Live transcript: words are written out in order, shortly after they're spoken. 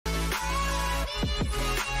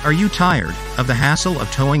Are you tired of the hassle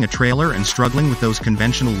of towing a trailer and struggling with those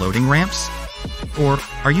conventional loading ramps? Or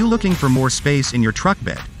are you looking for more space in your truck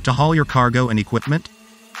bed to haul your cargo and equipment?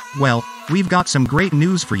 Well, we've got some great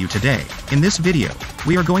news for you today. In this video,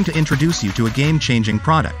 we are going to introduce you to a game-changing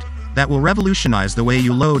product that will revolutionize the way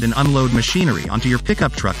you load and unload machinery onto your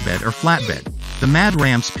pickup truck bed or flatbed. The Mad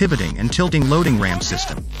Ramps Pivoting and Tilting Loading Ramp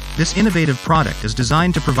System. This innovative product is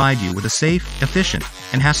designed to provide you with a safe, efficient,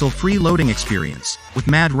 and hassle-free loading experience. With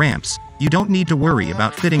Mad Ramps, you don't need to worry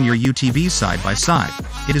about fitting your UTVs side by side.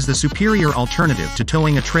 It is the superior alternative to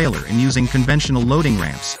towing a trailer and using conventional loading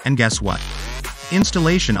ramps. And guess what?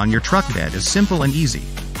 Installation on your truck bed is simple and easy.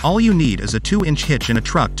 All you need is a 2-inch hitch in a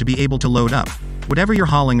truck to be able to load up whatever you're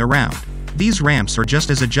hauling around. These ramps are just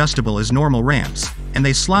as adjustable as normal ramps, and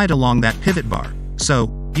they slide along that pivot bar,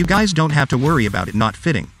 so you guys don't have to worry about it not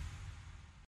fitting.